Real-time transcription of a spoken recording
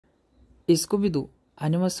SCOOBY DOO,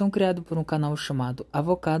 animação criada por um canal chamado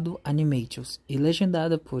Avocado Animations e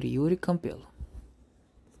legendada por Yuri Campelo.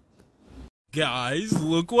 Guys,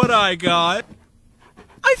 look what I got!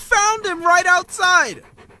 I found him right outside!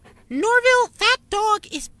 Norville, that dog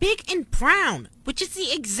is big and brown, which is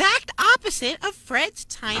the exact opposite of Fred's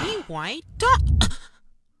tiny white dog.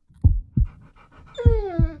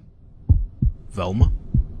 Velma?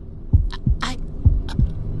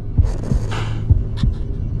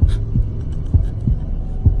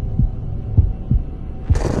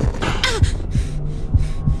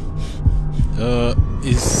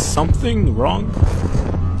 Is something wrong?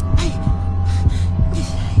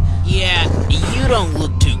 Yeah, you don't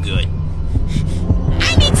look too good.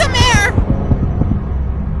 I need some air!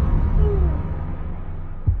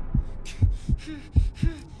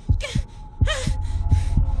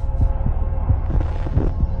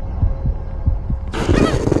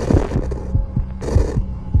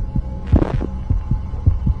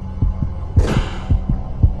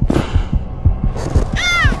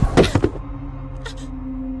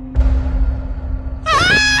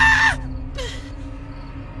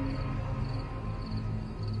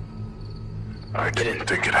 I didn't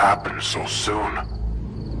think it happened so soon.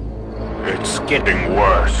 It's getting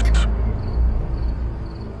worse.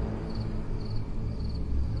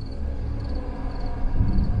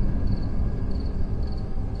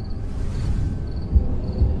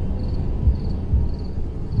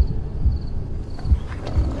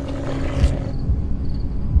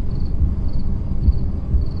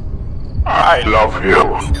 I love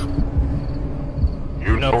you.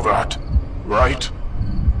 You know that, right?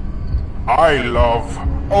 I love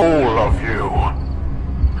all of you,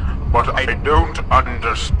 but I don't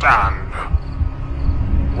understand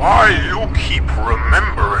why you keep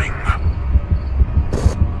remembering.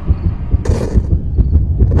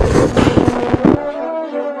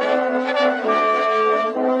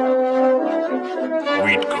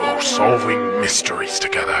 We'd go solving mysteries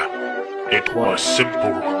together. It was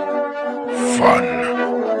simple, fun,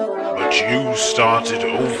 but you started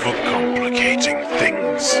overcomplicating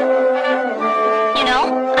things. You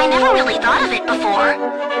know, I never really thought of it before,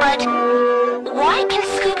 but why can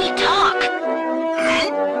Scooby talk?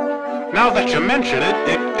 Now that you mention it,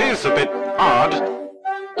 it is a bit odd.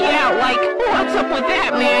 Yeah, like, what's up with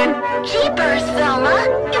that, man? Jeepers, Velma,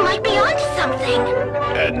 you might be onto something.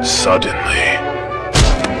 And suddenly...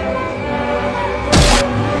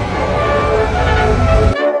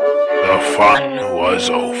 the fun was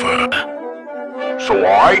over. So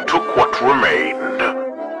I took what remained,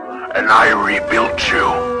 and I rebuilt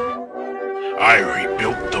you. I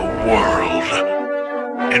rebuilt the world,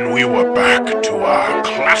 and we were back to our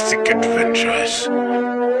classic adventures.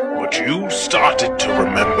 But you started to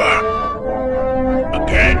remember.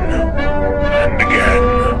 Again, and again,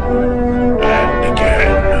 and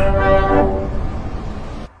again.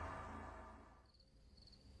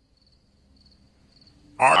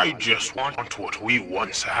 I just want what we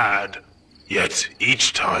once had. Yet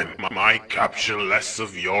each time I capture less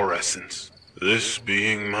of your essence. This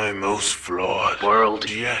being my most flawed world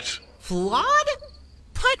yet. Flawed?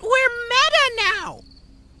 But we're meta now!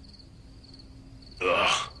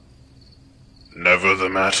 Ugh. Never the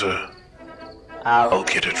matter. I'll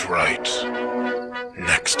get it right.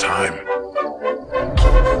 Next time.